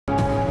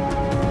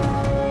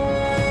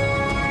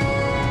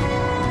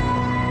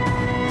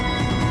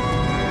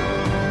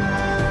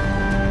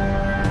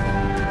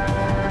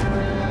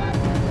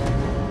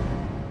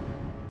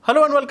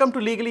Hello and welcome to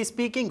Legally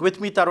Speaking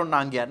with me, Tarun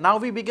Nangia. Now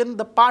we begin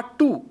the part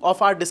 2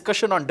 of our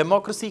discussion on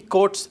democracy,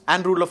 courts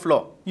and rule of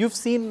law. You've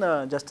seen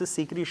Justice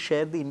Sikri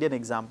share the Indian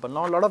example.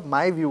 Now a lot of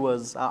my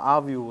viewers,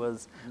 our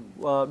viewers,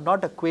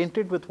 not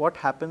acquainted with what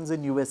happens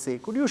in USA.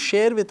 Could you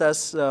share with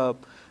us,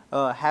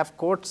 have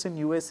courts in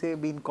USA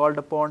been called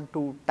upon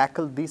to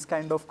tackle these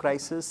kind of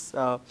crises,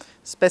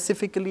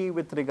 specifically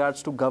with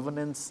regards to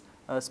governance,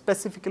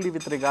 specifically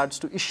with regards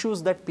to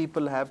issues that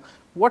people have?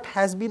 What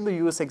has been the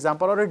US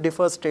example, or it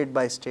differs state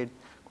by state?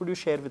 Could you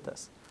share with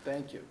us?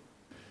 Thank you.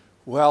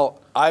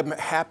 Well, I'm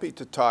happy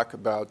to talk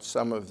about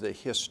some of the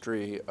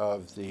history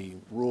of the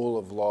rule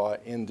of law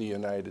in the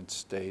United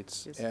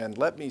States. Yes. And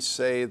let me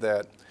say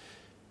that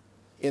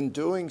in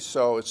doing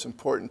so, it's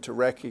important to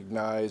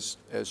recognize,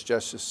 as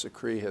Justice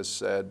Sikri has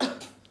said,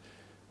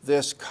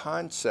 this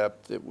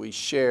concept that we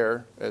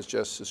share, as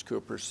Justice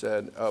Cooper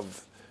said,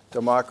 of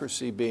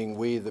democracy being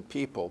we the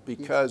people,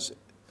 because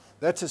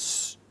that's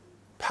a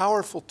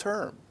powerful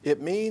term.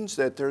 It means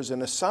that there's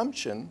an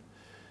assumption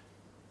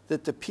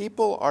that the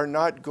people are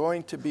not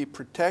going to be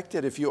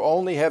protected if you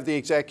only have the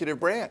executive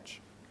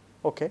branch.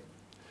 Okay.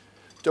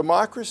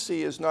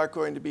 Democracy is not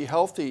going to be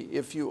healthy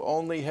if you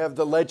only have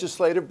the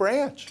legislative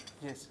branch.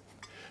 Yes.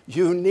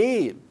 You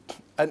need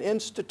an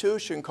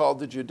institution called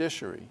the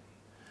judiciary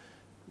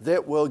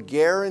that will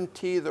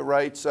guarantee the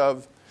rights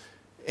of,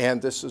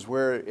 and this is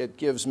where it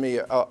gives me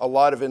a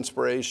lot of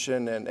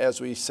inspiration and, as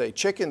we say,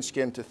 chicken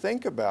skin to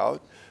think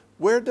about.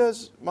 Where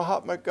does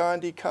Mahatma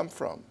Gandhi come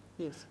from?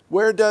 Yes.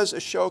 Where does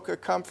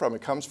Ashoka come from?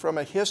 It comes from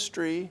a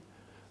history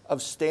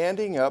of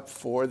standing up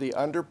for the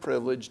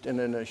underprivileged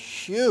in a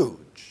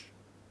huge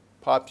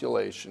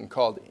population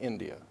called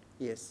India.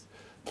 Yes.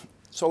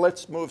 So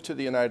let's move to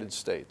the United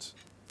States.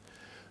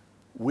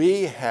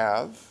 We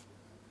have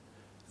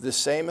the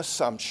same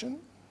assumption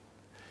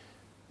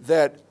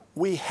that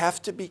we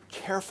have to be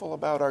careful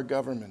about our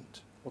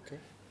government. Okay.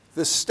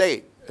 The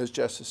state, as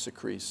Justice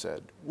Sikri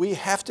said, we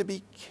have to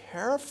be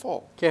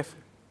careful. Careful.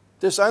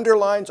 This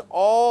underlines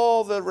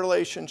all the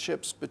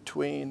relationships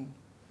between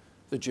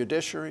the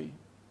judiciary,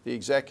 the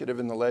executive,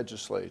 and the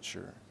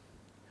legislature.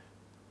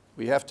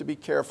 We have to be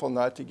careful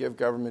not to give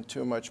government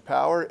too much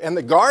power. And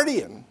the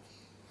guardian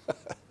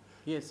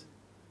yes.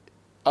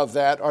 of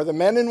that are the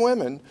men and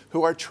women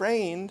who are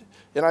trained.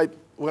 And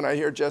when I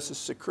hear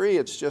Justice Sikri,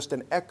 it's just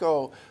an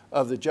echo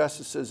of the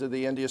justices of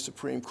the India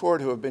Supreme Court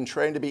who have been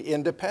trained to be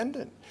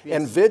independent. Yes.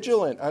 And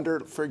vigilant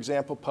under, for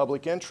example,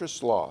 public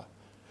interest law,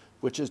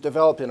 which is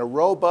developed in a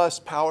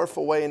robust,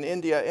 powerful way in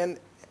India and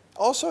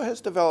also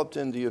has developed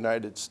in the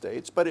United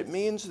States. But it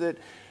means that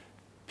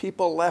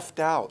people left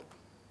out,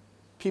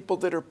 people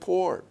that are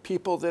poor,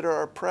 people that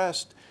are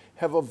oppressed,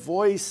 have a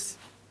voice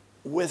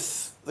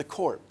with the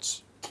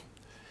courts.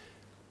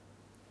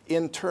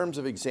 In terms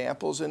of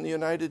examples in the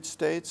United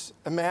States,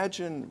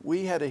 imagine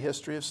we had a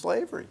history of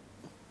slavery.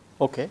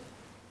 Okay.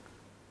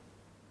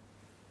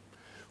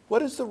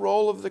 What is the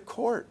role of the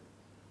court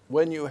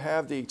when you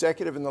have the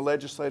executive and the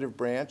legislative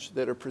branch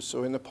that are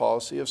pursuing the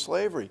policy of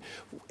slavery?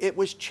 It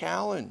was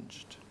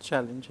challenged.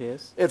 Challenge,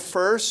 yes. At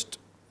first,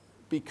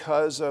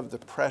 because of the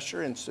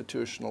pressure,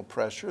 institutional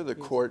pressure, the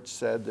court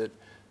said that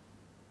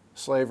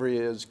slavery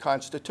is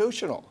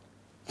constitutional.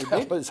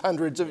 That was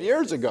hundreds of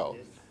years ago.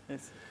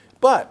 Yes.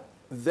 But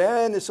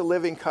then it's a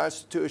living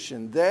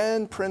constitution.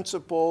 Then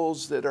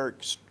principles that are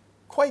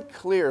quite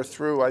clear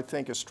through, I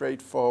think, a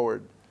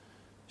straightforward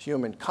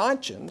human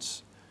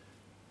conscience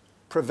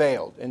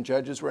prevailed. And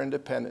judges were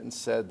independent and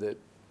said that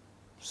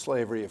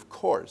slavery, of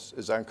course,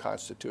 is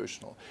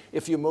unconstitutional.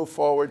 If you move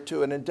forward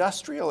to an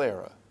industrial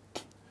era,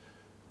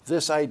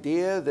 this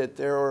idea that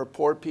there were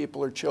poor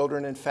people or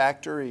children in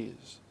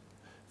factories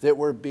that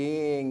were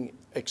being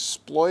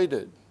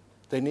exploited,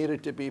 they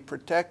needed to be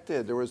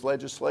protected. There was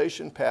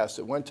legislation passed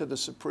that went to the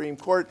Supreme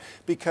Court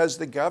because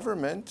the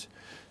government,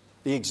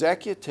 the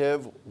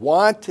executive,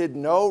 wanted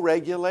no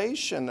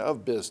regulation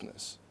of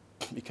business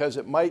because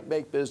it might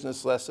make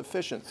business less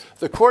efficient.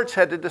 The courts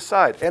had to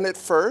decide. And at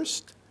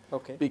first,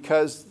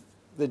 because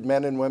the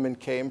men and women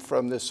came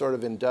from this sort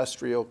of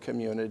industrial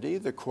community,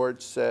 the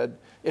court said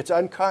it's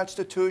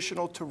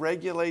unconstitutional to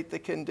regulate the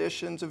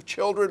conditions of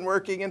children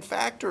working in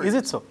factories. Is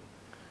it so?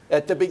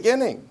 At the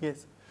beginning.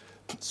 Yes.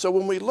 So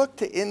when we look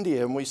to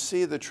India and we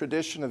see the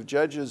tradition of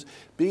judges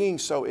being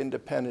so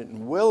independent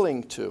and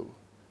willing to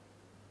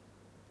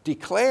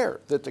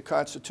declare that the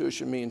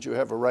Constitution means you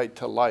have a right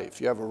to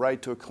life, you have a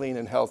right to a clean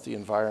and healthy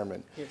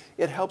environment, yes,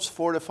 it helps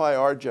fortify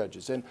our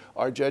judges. And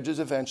our judges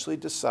eventually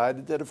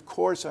decided that, of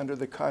course, under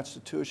the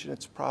Constitution,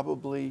 it's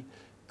probably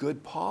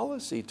good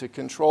policy to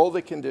control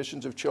the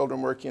conditions of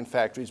children working in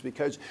factories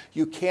because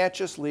you can't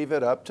just leave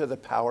it up to the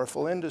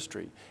powerful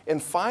industry.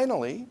 And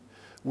finally,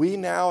 we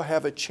now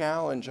have a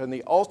challenge on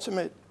the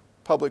ultimate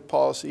public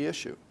policy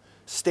issue,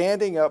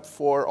 standing up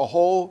for a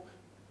whole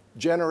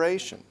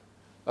generation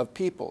of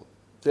people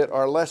that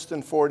are less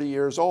than 40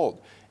 years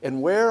old.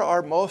 And where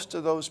are most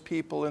of those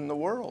people in the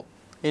world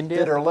India,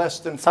 that are less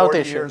than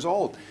 40 years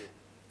old?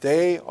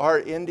 They are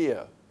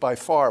India by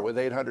far, with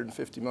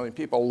 850 million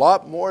people, a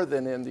lot more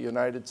than in the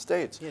United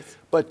States. Yes.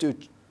 But do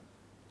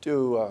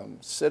Do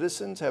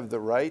citizens have the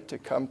right to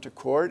come to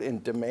court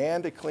and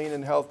demand a clean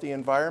and healthy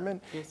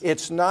environment? Yes.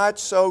 It's not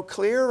so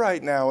clear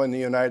right now in the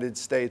United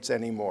States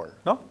anymore.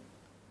 No?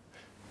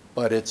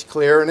 But it's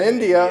clear in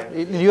India.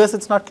 In the US,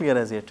 it's not clear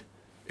as yet.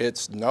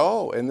 It's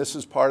no, and this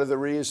is part of the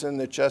reason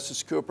that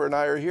Justice Cooper and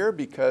I are here,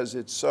 because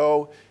it's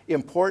so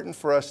important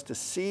for us to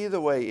see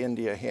the way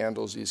India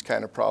handles these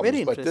kind of problems.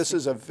 Very but this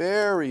is a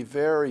very,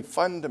 very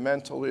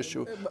fundamental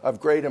issue of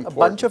great importance.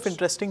 A bunch of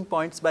interesting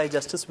points by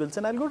Justice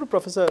Wilson. I'll go to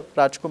Professor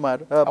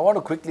Rajkumar. I want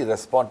to quickly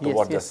respond to yes,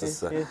 what yes,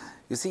 Justice... yes, yes.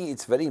 You see,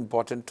 it's very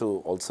important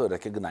to also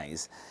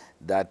recognize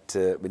that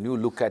when you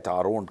look at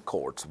our own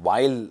courts,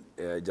 while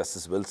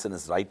Justice Wilson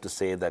is right to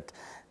say that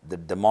the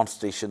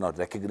demonstration or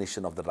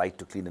recognition of the right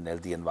to clean and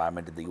healthy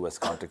environment in the US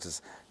context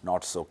is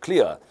not so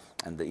clear,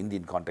 and the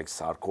Indian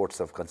context, our courts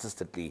have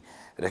consistently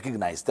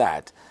recognized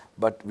that.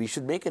 But we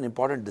should make an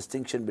important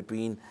distinction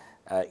between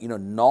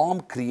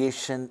norm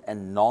creation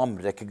and norm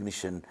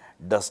recognition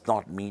does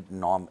not mean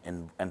norm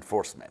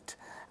enforcement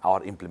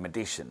or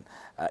implementation.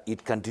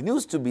 It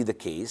continues to be the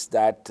case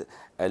that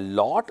a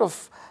lot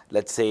of,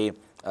 let's say,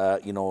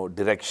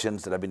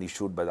 directions that have been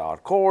issued by our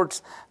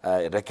courts,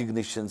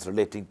 recognitions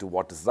relating to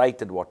what is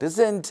right and what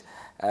isn't,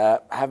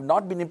 have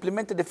not been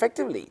implemented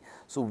effectively.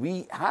 So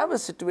we have a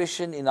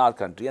situation in our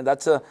country, and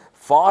that's a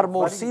far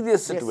more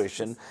serious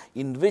situation,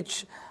 in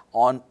which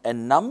on a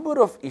number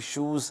of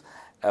issues,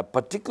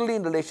 particularly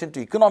in relation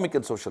to economic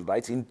and social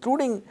rights,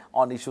 including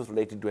on issues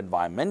relating to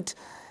environment,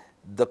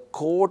 the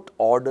court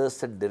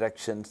orders and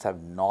directions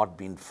have not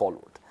been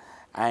followed.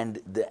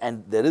 And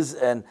there is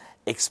an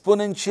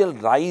exponential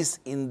rise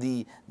in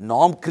the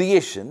norm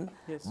creation,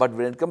 yes. But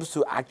when it comes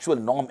to actual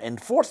norm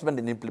enforcement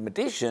and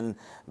implementation,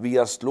 we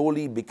are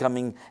slowly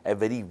becoming a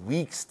very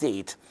weak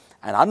state.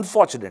 And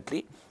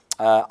unfortunately,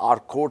 our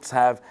courts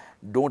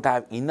don't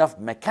have enough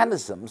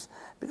mechanisms,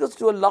 because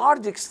to a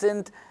large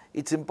extent,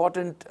 it's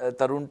important,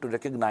 Tarun, to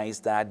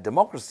recognize that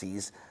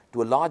democracies,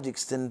 to a large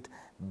extent,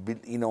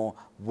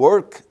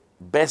 work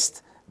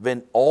best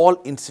when all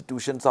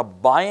institutions are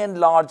by and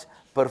large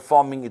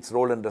performing its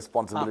role and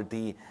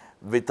responsibility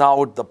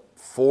without the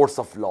force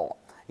of law.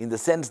 In the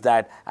sense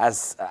that,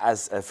 as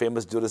a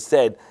famous jurist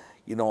said,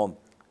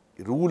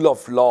 rule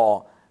of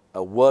law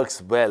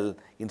works well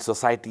in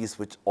societies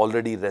which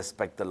already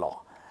respect the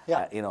law.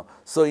 Yeah.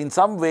 So in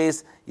some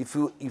ways, if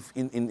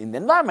in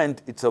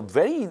environment, it's a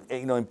very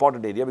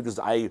important area, because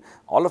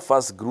all of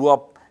us grew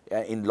up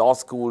in law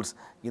schools,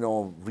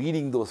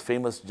 reading those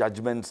famous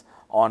judgments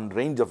on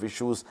range of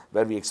issues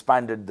where we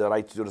expanded the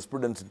right to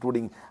jurisprudence,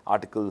 including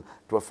Article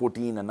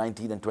 14 and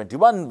 19 and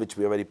 21, which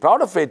we are very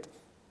proud of it.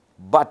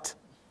 But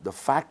the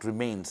fact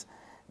remains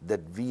that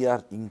we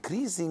are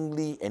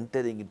increasingly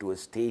entering into a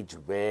stage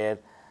where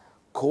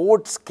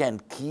courts can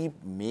keep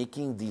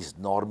making these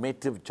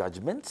normative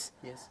judgments,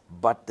 yes.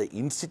 But the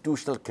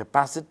institutional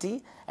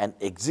capacity and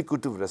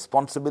executive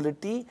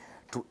responsibility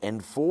to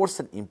enforce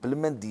and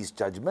implement these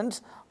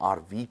judgments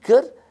are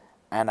weaker,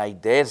 and I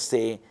dare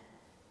say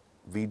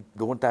we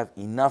don't have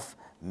enough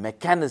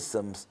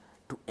mechanisms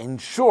to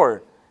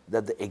ensure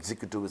that the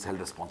executive is held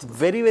responsible.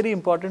 Very, very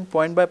important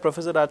point by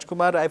Professor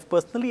Rajkumar. I've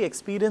personally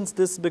experienced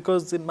this,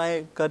 because in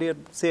my career,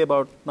 say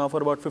for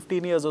about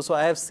 15 years or so,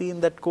 I have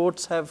seen that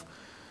courts have,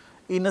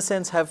 in a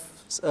sense, have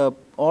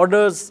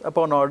orders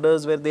upon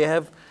orders where they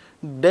have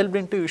delved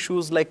into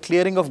issues like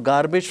clearing of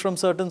garbage from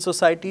certain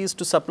societies,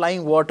 to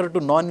supplying water to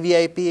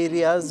non-VIP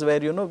areas where,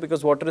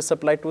 because water is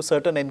supplied to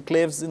certain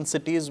enclaves in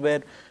cities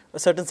where a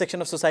certain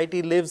section of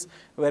society lives,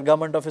 where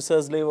government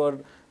officers live,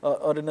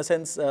 or in a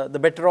sense, the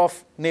better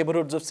off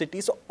neighborhoods of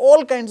cities. So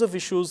all kinds of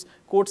issues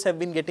courts have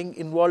been getting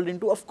involved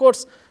into. Of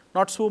course,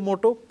 not suo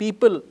moto,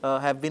 people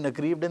have been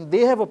aggrieved and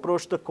they have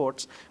approached the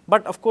courts.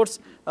 But of course,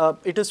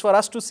 it is for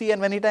us to see, and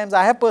many times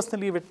I have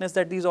personally witnessed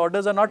that these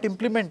orders are not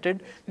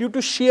implemented due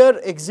to sheer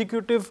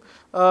executive,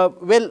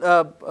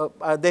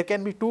 there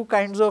can be two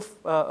kinds of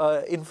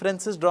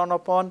inferences drawn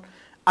upon: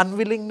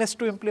 unwillingness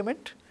to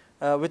implement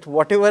with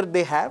whatever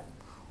they have,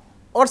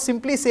 or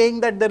simply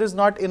saying that there is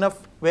not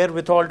enough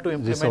wherewithal to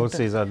implement.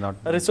 Resources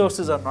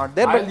are not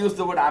there. I'll use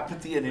the word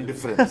apathy and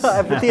indifference.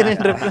 Apathy and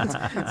indifference.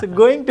 So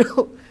going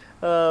to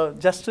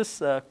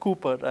Justice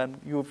Cooper, and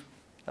you've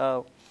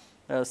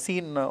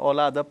seen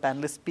all other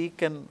panelists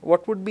speak, and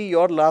what would be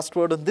your last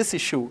word on this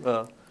issue?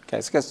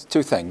 Okay, so I guess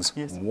two things.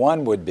 Yes.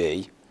 One would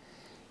be,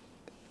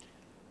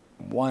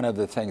 one of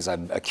the things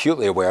I'm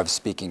acutely aware of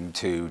speaking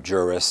to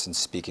jurists and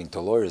speaking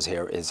to lawyers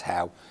here is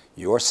how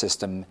your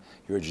system,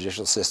 your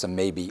judicial system,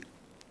 may be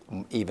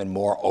even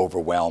more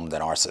overwhelmed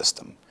than our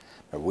system.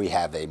 We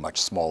have a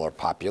much smaller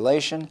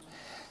population,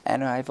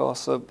 and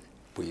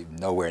we're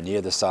nowhere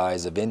near the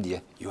size of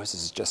India. Yours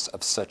is just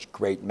of such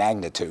great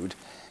magnitude.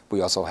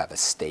 We also have a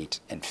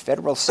state and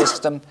federal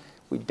system.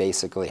 We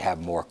basically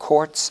have more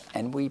courts,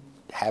 and we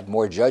have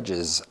more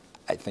judges,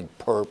 I think,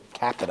 per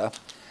capita.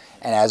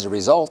 And as a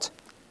result,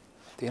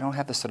 they don't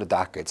have the sort of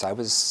dockets. I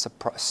was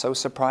so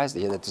surprised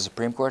to hear that the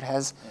Supreme Court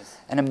has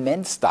an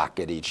immense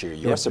docket each year.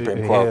 Your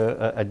Supreme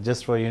Court.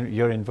 Just for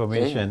your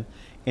information,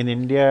 in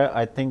India,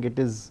 I think it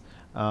is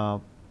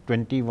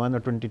 21 or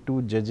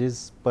 22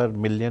 judges per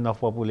million of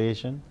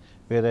population,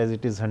 whereas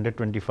it is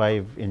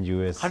 125 in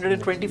US.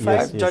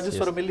 125 judges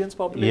for a million's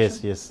population?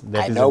 Yes, yes.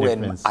 That I is know the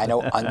difference. I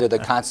know under the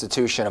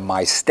constitution of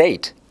my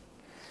state,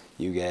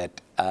 you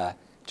get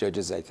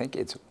judges, I think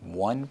it's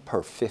 1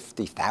 per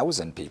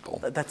 50,000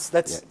 people. That's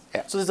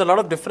Yeah. So there's a lot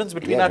of difference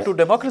between our two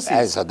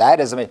democracies. So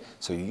that is, I mean,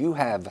 so you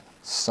have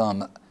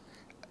some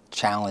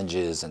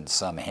challenges and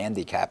some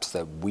handicaps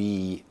that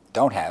we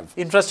don't have.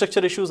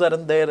 Infrastructure issues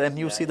aren't there, and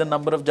you see the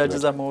number of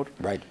judges are more.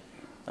 Right.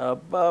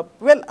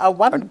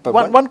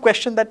 One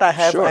question that I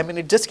have, Sure. I mean,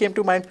 it just came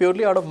to mind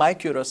purely out of my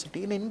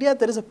curiosity. In India,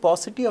 there is a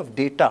paucity of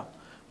data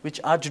which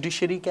our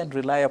judiciary can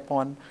rely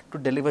upon to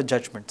deliver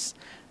judgments.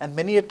 And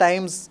many a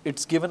times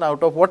it's given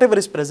out of whatever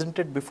is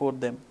presented before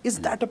them. Is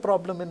that a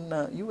problem in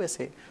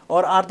USA?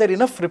 Or are there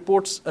enough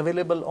reports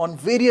available on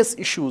various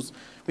issues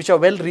which are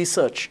well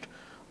researched?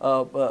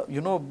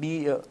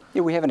 Yeah,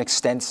 we have an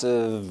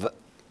extensive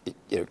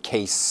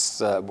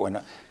case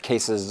when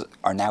cases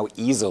are now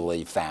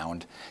easily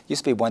found.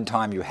 Used to be one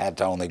time you had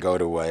to only go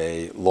to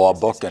a law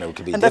book and it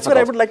could be and difficult. that's where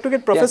I would like to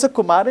get Professor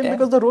Kumar in, Yeah.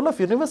 because the role of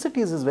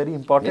universities is very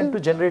important to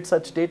generate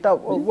such data.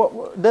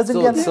 Does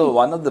India So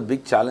one of the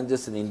big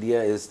challenges in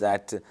India is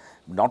that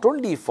not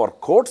only for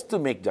courts to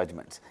make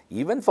judgments,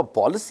 even for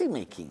policy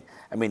making,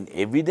 I mean,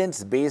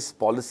 evidence-based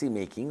policy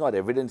making or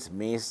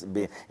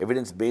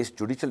evidence-based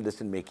judicial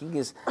decision making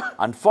is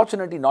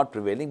unfortunately not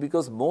prevailing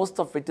because most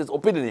of it is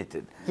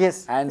opinionated.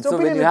 Yes. And It's so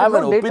when you opinionated, have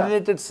an not data.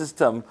 opinionated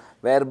system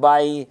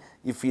whereby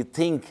if you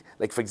think,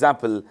 like for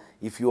example,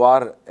 if you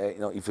are,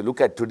 if you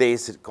look at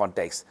today's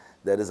context,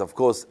 there is of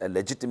course a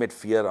legitimate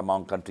fear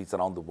among countries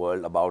around the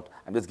world about,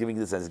 I'm just giving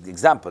this as an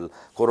example,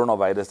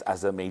 coronavirus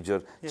as a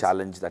major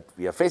challenge that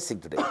we are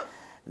facing today.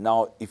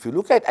 Now, if you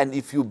look at, and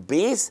if you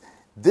base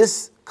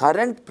this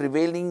current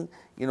prevailing,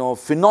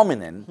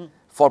 phenomenon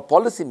for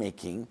policy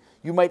making,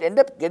 you might end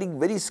up getting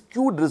very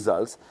skewed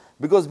results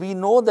because we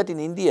know that in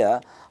India,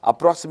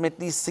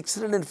 approximately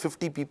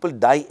 650 people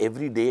die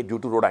every day due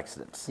to road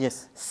accidents.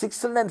 Yes.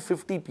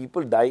 650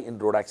 people die in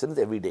road accidents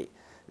every day.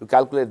 You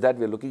calculate that,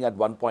 we're looking at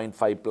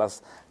 1.5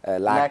 plus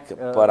lakh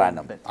per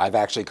annum. I've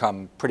actually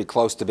come pretty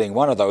close to being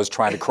one of those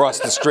trying to cross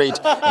the street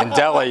in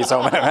Delhi.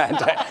 So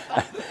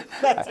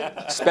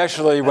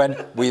especially when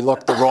we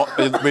look the wrong,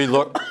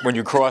 when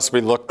you cross, we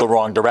look the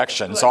wrong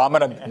direction. So I'm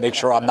going to make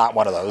sure I'm not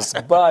one of those.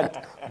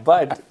 But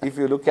if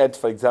you look at,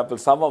 for example,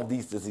 some of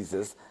these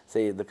diseases,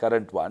 say the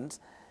current ones,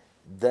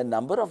 the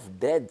number of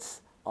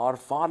deaths are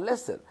far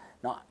lesser.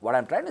 Now, what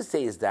I'm trying to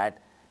say is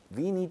that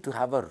we need to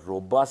have a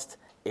robust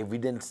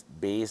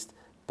evidence-based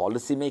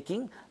policy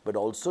making, but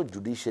also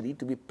judiciary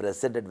to be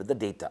presented with the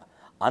data.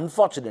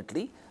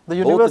 Unfortunately,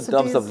 both in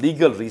terms of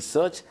legal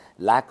research,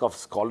 lack of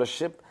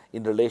scholarship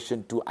in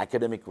relation to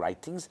academic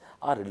writings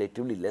are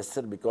relatively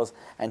lesser because,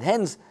 and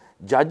hence,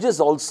 judges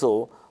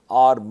also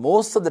are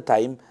most of the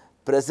time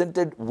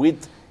presented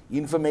with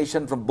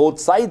information from both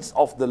sides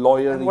of the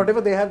lawyer whatever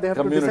they have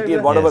community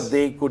and whatever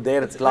they could,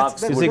 their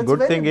clerks. You see,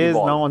 good thing is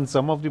now on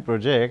some of the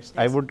projects,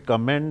 I would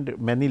commend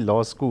many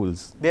law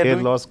schools, Care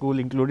Law School,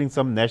 including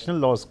some national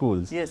law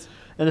schools. Yes.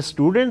 And the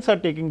students are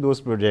taking those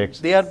projects.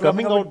 They are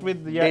coming out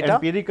with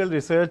empirical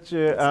research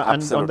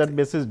on that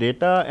basis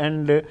data,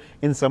 and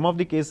in some of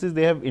the cases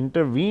they have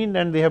intervened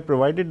and they have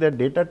provided that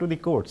data to the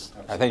courts.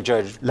 I think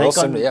Judge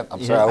Wilson,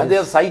 I'm sorry. And they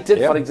have cited,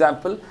 for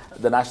example,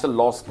 the National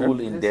Law School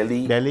in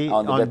Delhi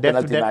on the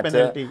death penalty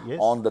matter,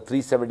 on the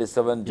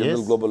 377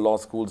 General Global Law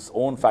School's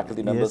own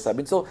faculty members have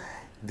been. So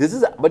this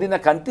is, but in a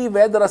country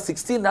where there are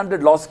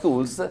 1,600 law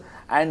schools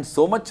and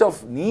so much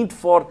of need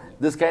for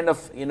this kind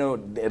of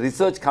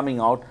research coming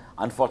out,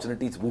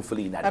 unfortunately, it's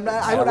woefully inadequate. And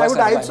I would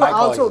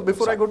also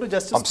before I go to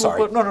Justice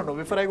Cooper,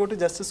 before I go to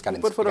Justice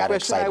Cooper for a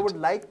question, I would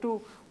like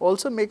to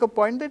also make a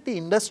point that the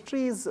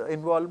industry's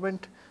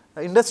involvement,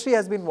 industry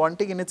has been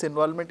wanting in its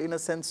involvement in a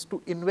sense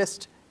to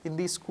invest in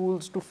these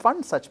schools to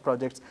fund such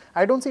projects.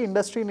 I don't see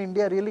industry in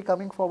India really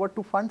coming forward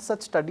to fund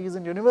such studies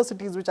in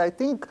universities, which I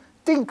think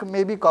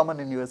may be common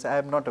in US. I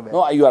am not aware.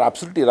 No, you are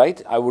absolutely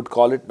right. I would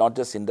call it not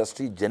just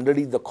industry,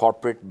 generally the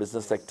corporate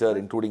business sector,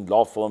 including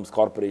law firms,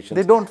 corporations,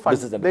 they don't fund,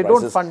 business enterprises.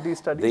 They don't fund these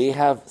studies. They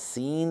have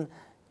seen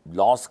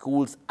law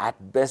schools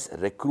at best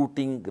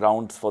recruiting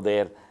grounds for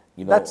their,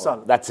 that's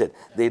all. That's it.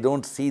 They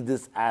don't see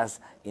this as,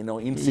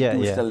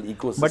 institutional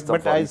ecosystem.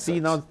 But I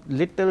see now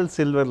little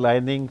silver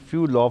lining.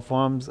 Few law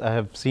firms I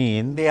have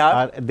seen they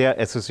are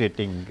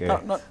associating.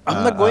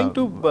 I'm not going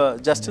to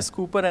Justice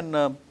Cooper,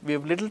 and we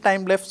have little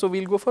time left, so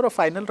we'll go for a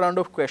final round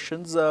of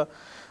questions.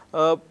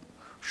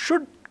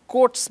 Should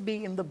courts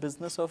be in the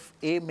business of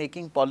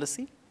making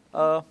policy,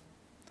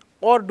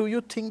 or do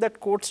you think that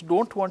courts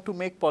don't want to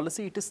make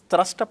policy? It is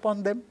thrust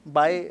upon them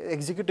by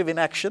executive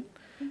inaction,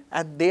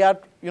 and they are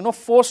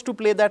forced to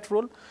play that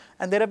role.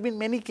 And there have been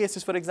many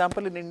cases. For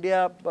example, in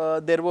India,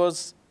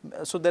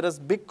 there is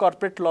big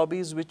corporate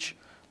lobbies which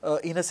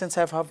in a sense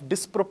have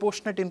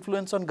disproportionate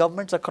influence on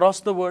governments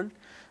across the world.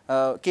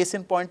 Case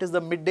in point is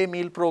the midday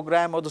meal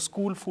program or the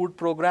school food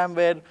program,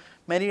 where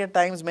many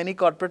times many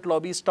corporate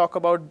lobbies talk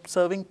about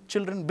serving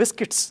children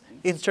biscuits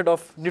instead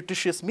of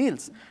nutritious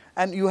meals.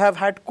 And you have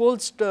had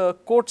courts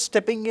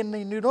stepping in,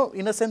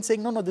 in a sense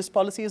saying, no, this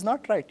policy is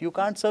not right. You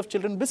can't serve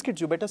children biscuits,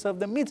 you better serve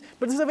them meals.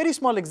 But this is a very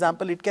small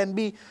example. It can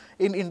be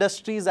in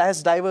industries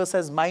as diverse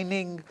as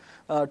mining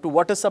to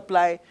water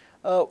supply.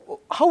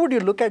 How would you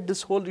look at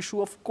this whole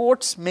issue of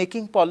courts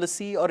making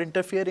policy or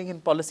interfering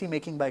in policy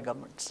making by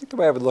governments? The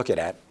way I would look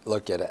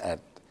at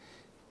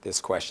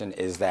this question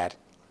is that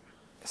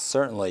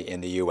certainly in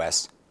the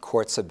U.S.,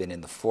 courts have been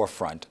in the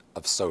forefront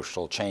of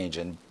social change.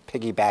 And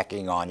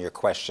piggybacking on your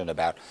question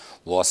about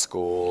law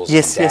schools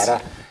and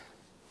data,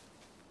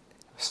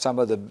 some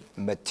of the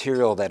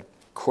material that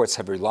courts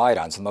have relied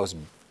on, some of the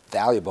most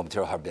valuable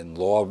material have been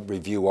law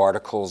review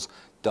articles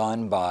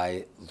done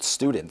by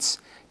students,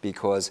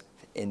 because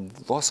in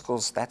law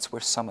schools, that's where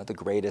some of the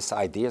greatest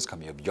ideas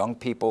come. You have young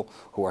people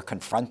who are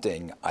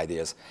confronting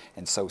ideas.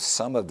 And so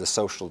some of the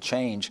social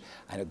change,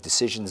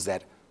 decisions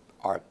that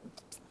are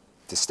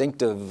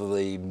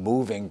distinctively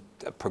moving,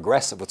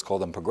 progressive, let's call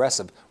them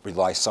progressive,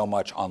 rely so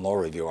much on law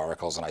review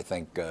articles. And I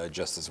think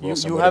Justice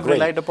Wilson would agree. You have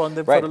relied upon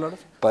them for a lot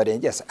of?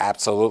 But yes,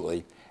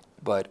 absolutely.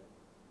 But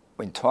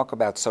when you talk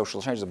about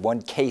social change,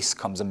 one case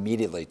comes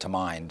immediately to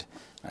mind.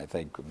 I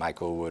think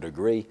Michael would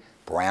agree.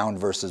 Brown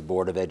versus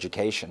Board of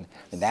Education.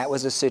 And that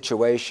was a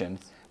situation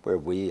where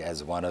we,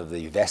 as one of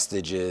the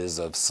vestiges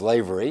of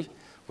slavery,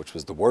 which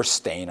was the worst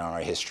stain on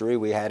our history,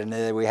 we had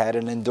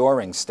an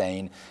enduring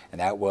stain,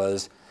 and that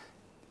was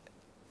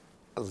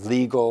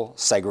legal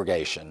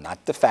segregation,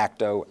 not de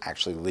facto,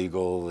 actually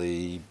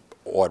legally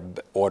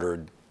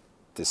ordered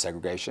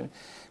desegregation.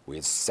 We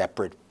had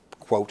separate,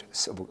 quote,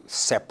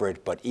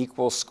 separate but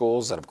equal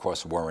schools that of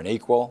course weren't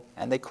equal,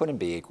 and they couldn't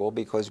be equal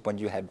because when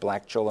you had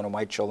black children and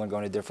white children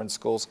going to different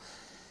schools,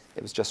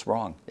 it was just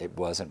wrong. It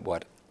wasn't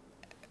what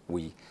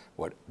we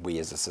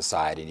as a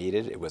society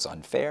needed. It was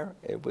unfair,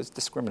 it was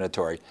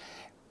discriminatory.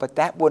 But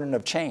that wouldn't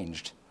have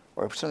changed,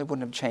 or it certainly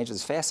wouldn't have changed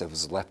as fast if it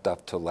was left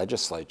up to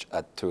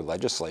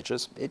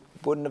legislatures. It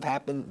wouldn't have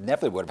happened,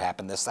 never would have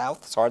happened in the South.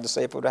 It's hard to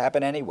say if it would have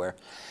happened anywhere.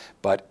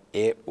 But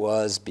it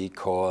was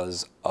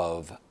because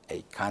of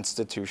a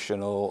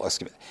constitutional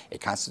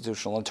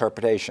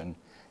interpretation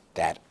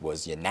that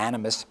was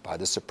unanimous by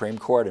the Supreme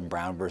Court in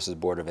Brown versus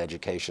Board of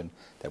Education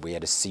that we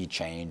had to see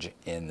change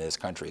in this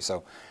country.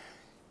 So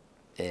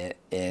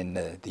in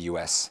the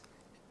U.S.,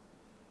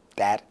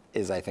 that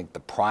is, I think, the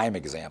prime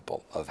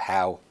example of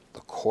how the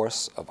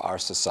course of our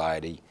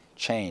society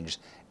changed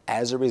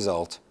as a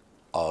result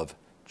of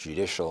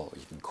judicial,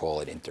 you can call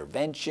it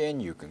intervention,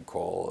 you can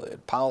call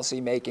it policy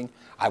making.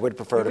 I would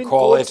prefer to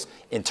call it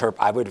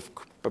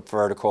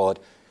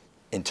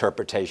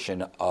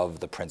interpretation of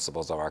the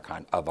principles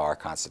of our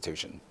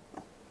Constitution.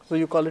 So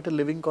you call it a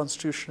living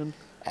constitution?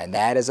 And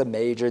that is a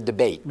major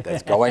debate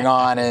that's going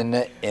on in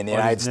the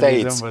United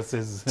States.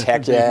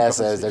 Yes,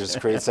 as there's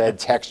said,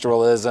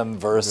 textualism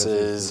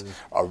versus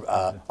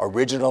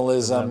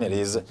originalism. It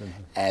is,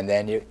 and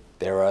then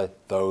there are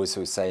those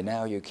who say,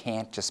 no, you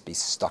can't just be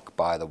stuck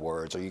by the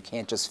words, or you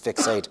can't just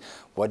fixate.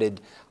 What did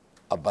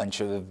a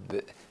bunch of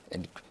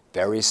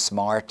very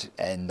smart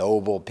and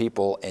noble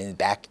people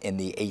back in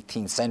the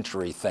 18th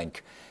century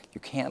think? You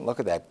can't look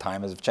at that.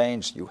 Time has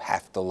changed. You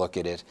have to look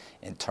at it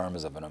in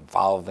terms of an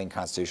evolving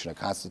constitution, a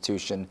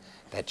constitution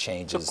that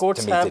changes. So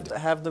courts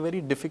have the very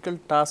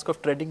difficult task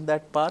of treading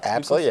that path?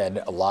 Absolutely,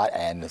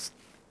 and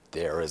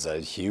there is a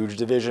huge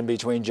division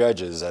between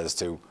judges as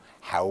to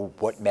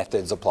what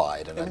methods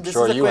applied, and I'm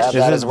sure you have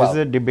that as well.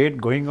 There's a debate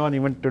going on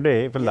even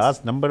today for the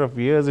last number of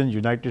years in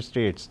United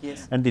States,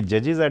 and the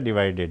judges are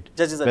divided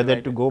whether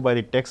to go by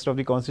the text of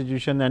the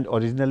Constitution, and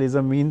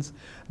originalism means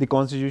the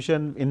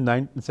Constitution in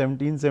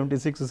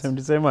 1776 or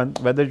 77,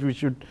 whether we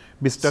should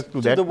be stuck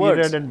to that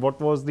period and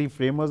what was the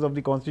framers of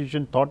the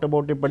Constitution thought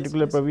about a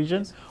particular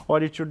provision,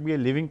 or it should be a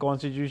living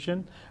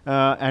Constitution,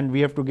 and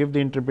we have to give the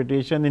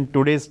interpretation in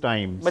today's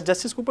times. But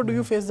Justice Cooper, do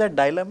you face that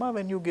dilemma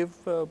when you give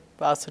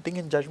sitting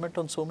in judgment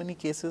on so many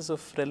cases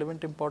of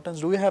relevant importance?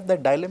 Do you have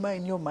that dilemma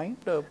in your mind?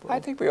 I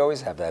think we always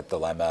have that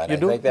dilemma,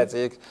 and I think that's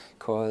it,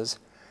 because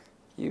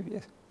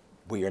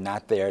we are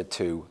not there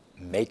to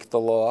make the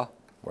law,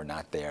 we're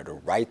not there to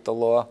write the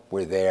law,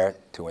 we're there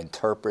to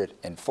interpret,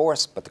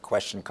 enforce, but the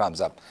question comes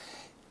up,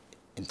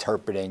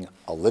 interpreting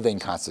a living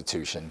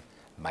constitution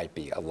might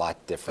be a lot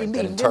different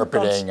than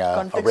interpreting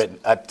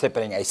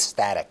a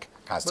static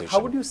Constitution. But how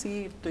would you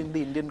see it in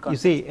the Indian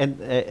context? You see,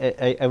 and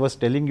I was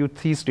telling you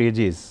 3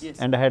 stages,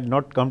 and I had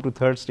not come to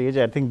 3rd stage.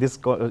 I think this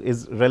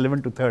is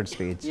relevant to 3rd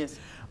stage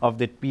of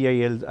the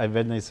PIL.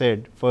 When I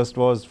said first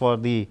was for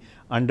the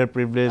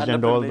underprivileged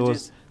and all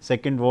those.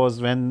 Second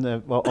was when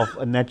of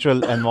a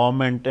natural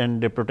environment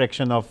and the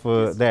protection of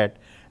that.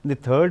 And the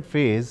 3rd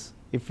phase,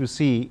 if you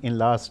see in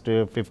last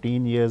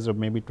 15 years or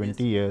maybe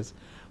 20 years,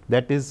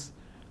 that is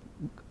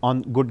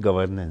on good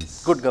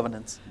governance. Good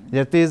governance.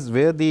 That is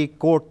where the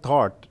court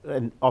thought,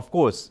 and of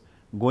course,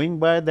 going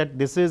by that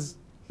this is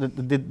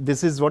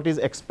what is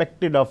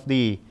expected of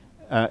the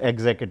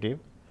executive.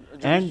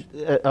 and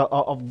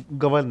of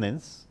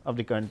governance of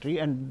the country.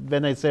 And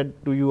when I said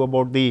to you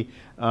about the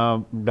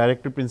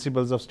directive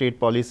principles of state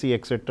policy,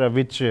 etc.,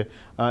 which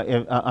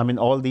I mean,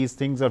 all these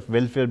things of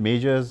welfare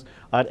measures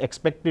are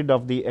expected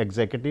of the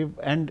executive,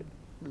 and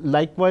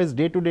likewise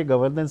day-to-day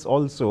governance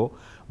also,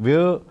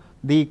 where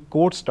the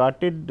court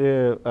started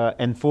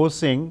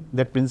enforcing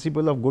that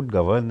principle of good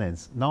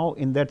governance. Now,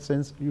 in that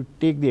sense, you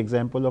take the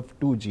example of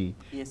 2G,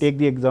 take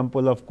the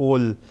example of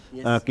coal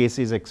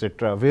cases,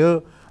 etc.,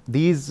 where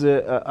these,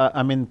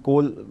 I mean,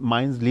 coal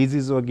mines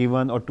leases were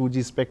given, or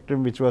 2G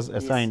spectrum which was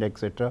assigned,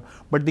 etc.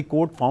 But the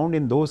court found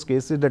in those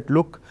cases that,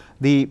 look,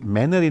 the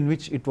manner in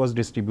which it was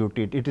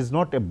distributed, it is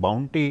not a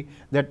bounty,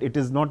 that it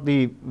is not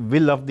the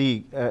will of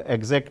the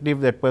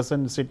executive, that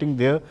person sitting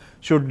there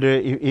should,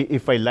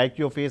 if I like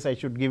your face, I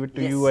should give it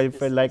to you,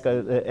 if I like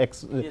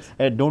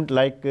don't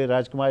like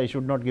Rajkumar, I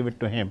should not give it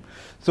to him.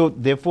 So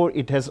therefore,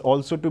 it has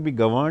also to be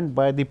governed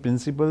by the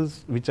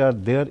principles which are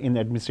there in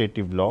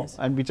administrative law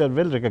and which are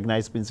well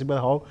recognized principles,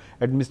 how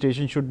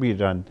administration should be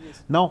run.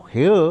 Now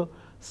here,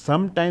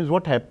 sometimes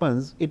what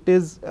happens, it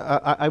is,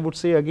 I would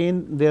say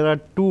again, there are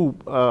two,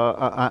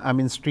 I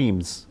mean,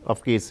 streams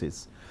of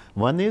cases.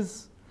 One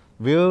is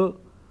where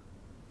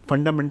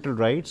fundamental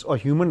rights or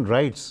human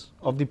rights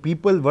of the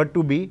people were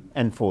to be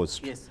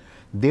enforced.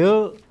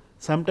 There,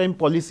 sometimes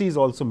policy is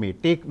also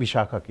made. Take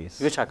Vishakha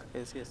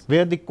case.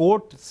 Where the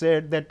court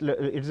said that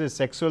it is a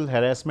sexual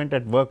harassment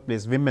at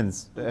workplace,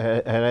 women's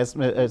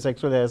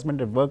sexual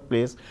harassment at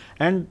workplace,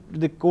 and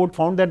the court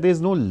found that there is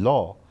no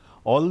law.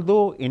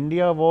 Although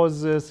India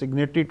was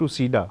signatory to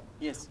CEDA,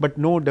 but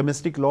no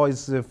domestic law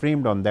is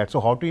framed on that.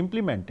 So how to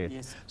implement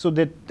it? So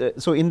that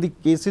so in the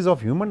cases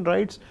of human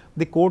rights,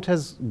 the court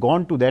has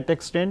gone to that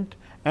extent,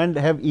 and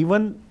have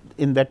even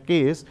in that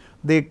case,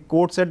 the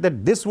court said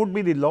that this would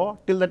be the law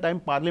till the time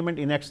Parliament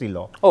enacts the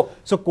law.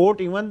 So court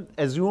even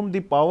assumed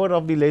the power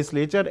of the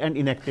legislature and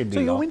enacted the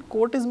law. So you mean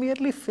court is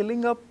merely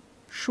filling up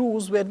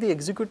shoes where the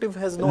executive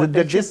has no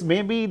attention? This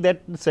may be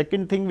that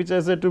second thing which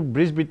I said, to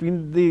bridge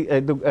between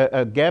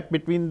the gap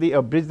between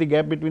the bridge the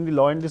gap between the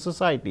law and the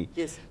society.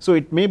 So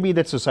it may be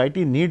that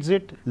society needs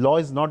it, law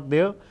is not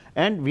there,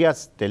 and we are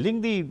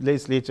telling the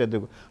legislature.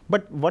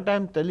 But what I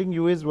am telling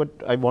you is what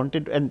I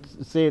wanted, and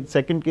say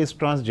second case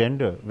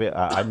transgender, where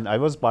I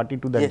was party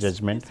to that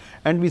judgment,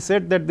 and we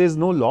said that there is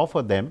no law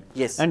for them,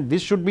 and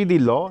this should be the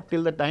law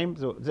till the time.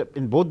 So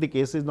in both the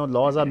cases, no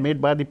laws are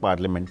made by the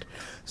Parliament.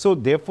 So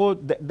therefore,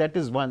 that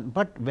is one.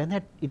 But when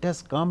it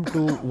has come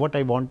to what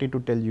I wanted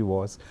to tell you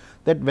was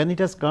that when it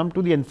has come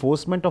to the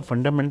enforcement of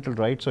fundamental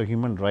rights or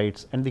human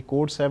rights, and the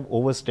courts have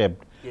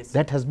overstepped,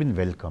 that has been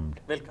welcomed.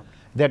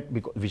 That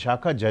because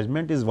Vishakha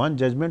judgment is one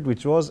judgment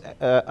which was,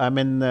 I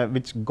mean,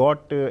 which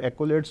got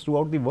accolades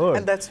throughout the world.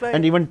 And that's why.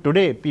 And even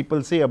today,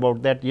 people say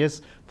about that,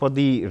 yes, for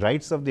the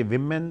rights of the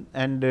women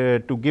and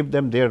to give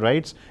them their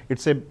rights,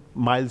 it's a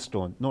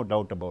milestone, no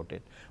doubt about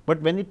it.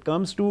 But when it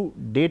comes to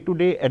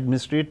day-to-day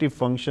administrative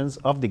functions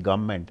of the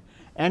government,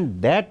 and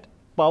that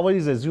power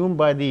is assumed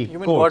by the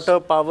courts. Water,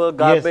 power,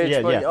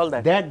 garbage, all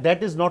that.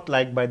 That is not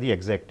liked by the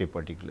executive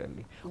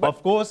particularly. But,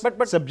 of course,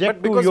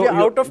 subject because to we are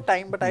out of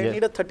time, but I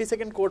need a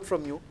 30-second quote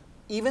from you.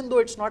 Even though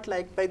it's not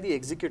liked by the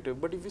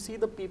executive, but if you see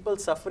the people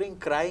suffering,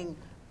 crying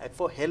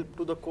for help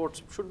to the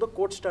courts, should the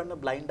courts turn a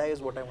blind eye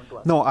is what I want to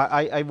ask. No,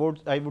 I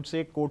would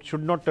say courts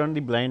should not turn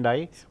the blind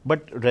eye,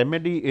 but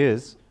remedy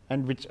is,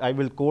 and which I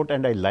will quote,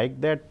 and I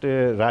like that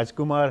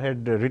Rajkumar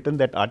had written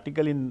that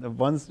article in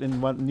one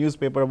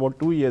newspaper about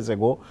 2 years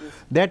ago,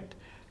 that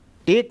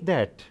take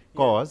that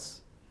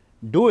cause,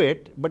 do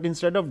it, but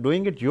instead of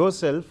doing it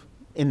yourself,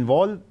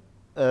 involve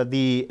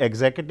the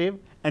executive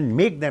and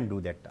make them do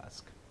that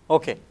task.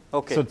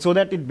 So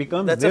that it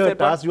becomes their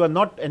task. You are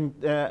not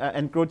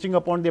encroaching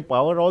upon their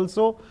power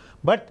also,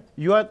 but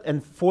you are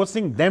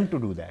enforcing them to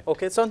do that.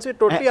 So we're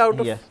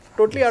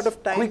totally out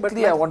of time.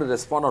 Quickly, I want to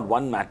respond on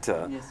one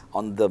matter,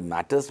 on the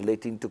matters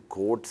relating to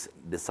courts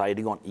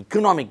deciding on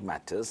economic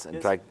matters. In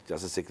fact,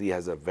 Justice Sikri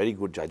has a very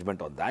good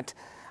judgment on that.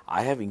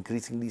 I have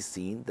increasingly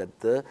seen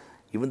that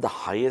even the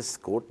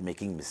highest court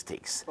making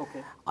mistakes.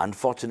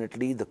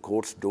 Unfortunately, the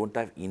courts don't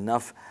have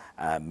enough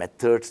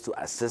methods to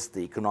assess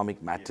the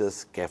economic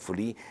matters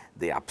carefully.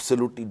 They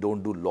absolutely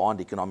don't do law and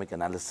economic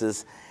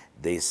analysis.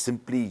 They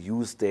simply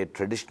use their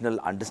traditional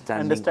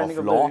understanding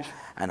of law,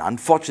 and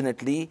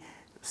unfortunately,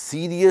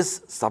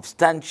 serious,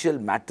 substantial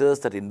matters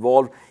that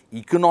involve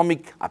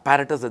economic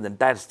apparatus of the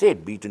entire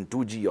state, be it in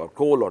 2G or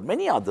coal or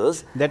many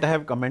others. That I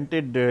have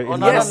commented in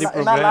one of the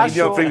programs. In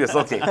your previous,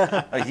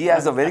 he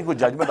has a very good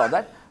judgment on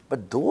that.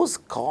 But those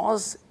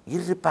cause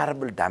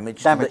irreparable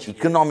damage to the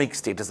economic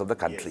status of the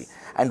country.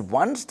 And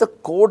once the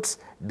courts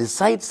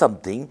decide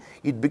something,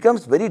 it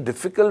becomes very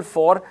difficult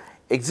for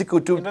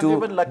executive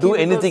to do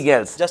anything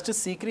else.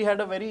 Justice Sikri had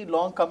a very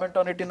long comment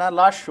on it in our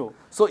last show.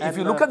 So if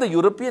you look at the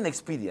European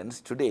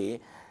experience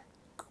today,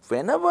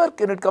 when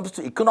it comes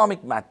to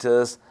economic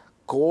matters,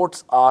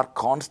 courts are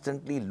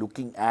constantly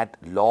looking at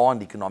law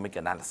and economic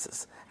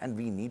analysis. And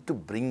we need to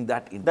bring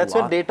that into That's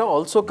where data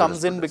also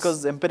comes in,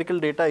 because empirical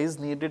data is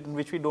needed, in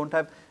which we don't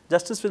have.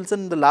 Justice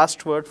Wilson, the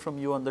last word from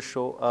you on the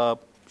show.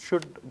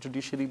 should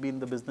judiciary be in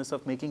the business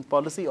of making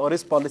policy, or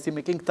is policy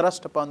making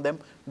thrust upon them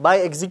by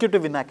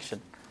executive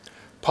inaction?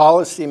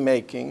 Policy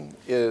making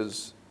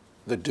is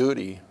the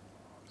duty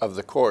of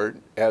the court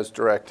as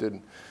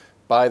directed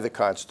by the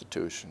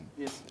Constitution.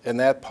 Yes. And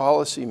that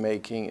policy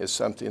making is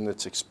something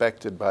that's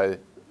expected by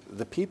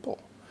the people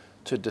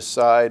to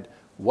decide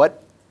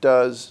what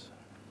does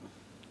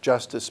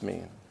justice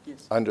mean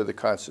under the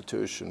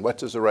Constitution. What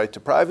does the right to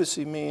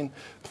privacy mean?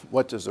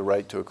 What does the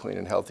right to a clean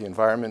and healthy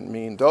environment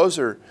mean? Those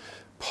are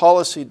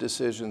policy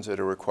decisions that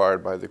are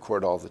required by the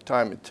court all the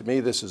time. And to me,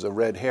 this is a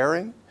red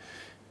herring.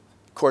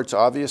 Courts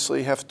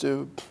obviously have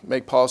to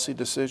make policy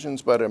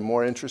decisions, but a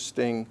more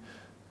interesting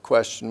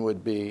question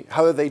would be,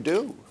 how do they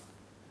do?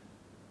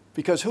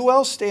 Because who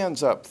else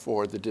stands up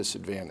for the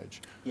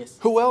disadvantaged? Yes.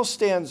 Who else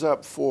stands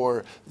up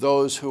for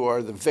those who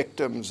are the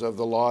victims of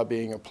the law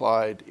being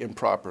applied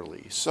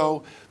improperly?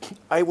 So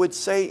I would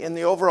say in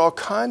the overall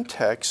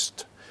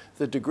context,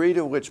 the degree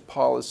to which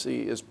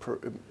policy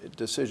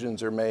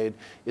decisions are made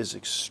is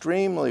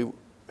extremely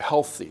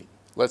healthy,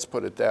 let's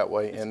put it that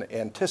way, and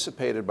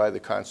anticipated by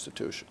the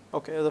Constitution.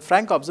 Okay, the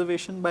frank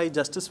observation by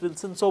Justice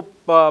Wilson. So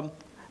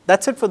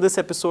that's it for this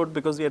episode,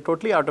 because we are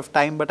totally out of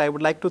time, but I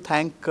would like to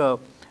thank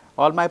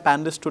all my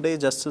panelists today,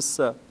 Justice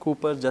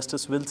Cooper,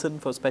 Justice Wilson,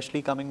 for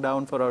specially coming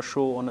down for our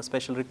show on a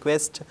special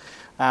request.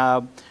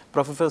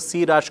 Professor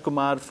C.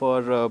 Rajkumar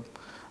for,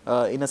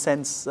 in a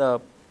sense,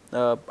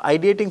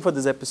 ideating for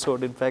this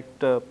episode. In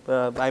fact,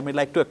 I may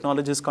like to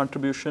acknowledge his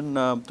contribution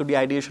to the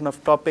ideation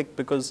of topic,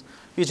 because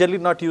we're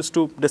generally not used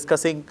to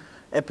discussing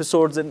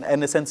episodes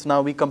in a sense.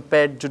 Now we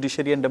compared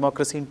judiciary and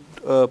democracy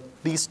in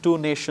these two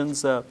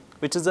nations,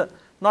 which is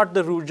not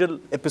the usual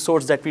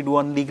episodes that we do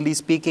on Legally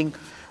Speaking.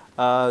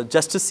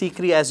 Justice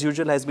Sikri, as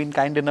usual, has been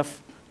kind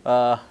enough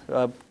at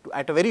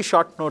a very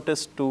short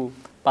notice to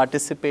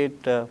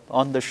participate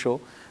on the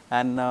show.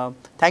 And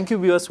thank you,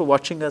 viewers, for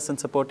watching us and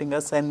supporting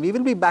us. And we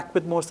will be back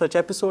with more such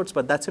episodes.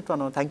 But that's it for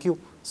now. Thank you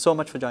so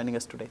much for joining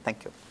us today.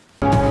 Thank you.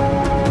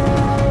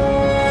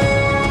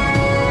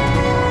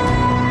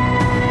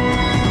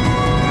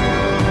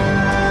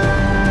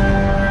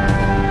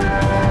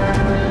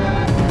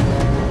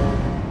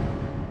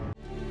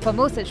 For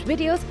more such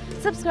videos,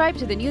 subscribe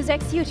to the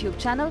NewsX YouTube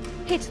channel,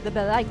 hit the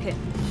bell icon.